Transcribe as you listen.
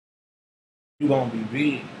You gonna be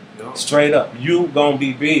big. Yep. Straight up. You gonna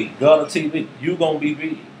be big. Gutta TV. You gonna be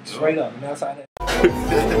big. Straight up. And that's how that. That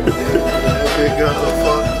big Gutta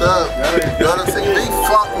fucked up. Gutta TV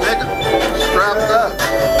fuck, nigga. Strapped up.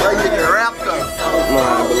 Where you get wrapped up.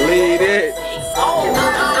 Man, believe it.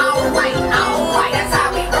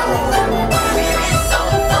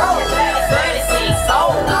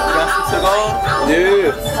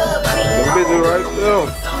 Yeah. Them bitches right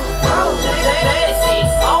there.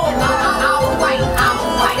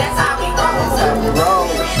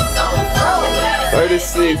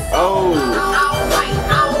 36 oh.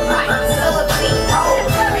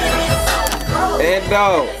 And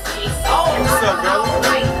dog. What's up, brother?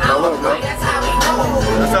 Hold up, man.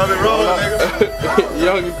 That's how they roll, nigga.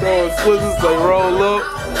 Young and throwing slizzers, they roll up.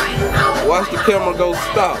 Watch the camera go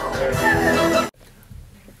stop.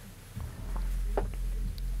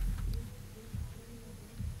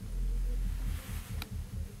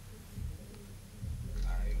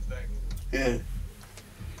 Yeah.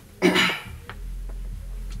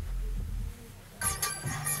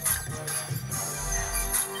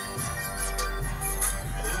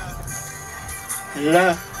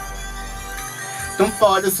 Yeah. Them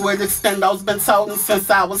farthest with extendos been toting since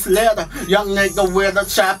I was little. Young nigga with a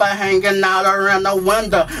chopper hanging out around the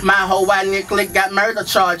window. My whole Ynic got murder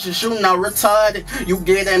charges, you know, retarded. You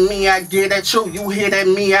get at me, I get at you. You hit at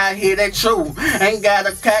me, I hit at you. Ain't got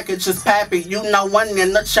a cock, it's just pappy, you know, one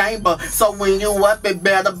in the chamber. So when you up, it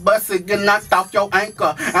better bust it, get knocked off your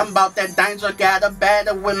anchor. I'm about that danger, got a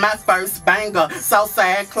battle with my first banger. So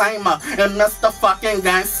sad claimer, and Mr. fucking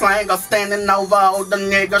gang slanger. Standing over older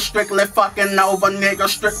nigga, strictly fucking over. Nigga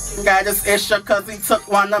strict got his issue cause he took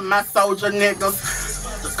one of my soldier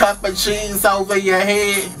niggas. Couple G's over your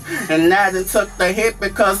head. And I done took the hit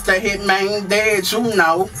because the hitman dead, you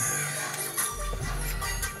know.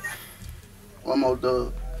 One more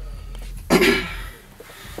dub.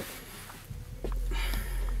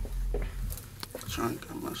 Trying to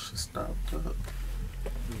get my shit stopped up.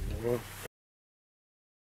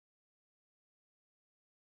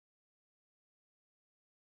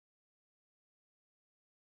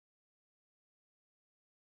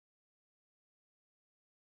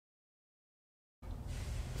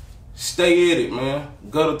 Stay at it, man.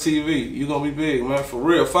 Gutta TV. You gonna be big, man. For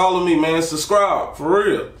real. Follow me, man. Subscribe. For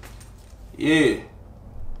real. Yeah.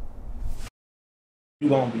 You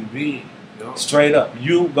gonna be big. Yep. Straight up.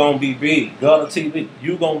 You gonna be big. Gutta TV.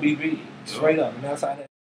 You gonna be big. Straight up. And that's how that.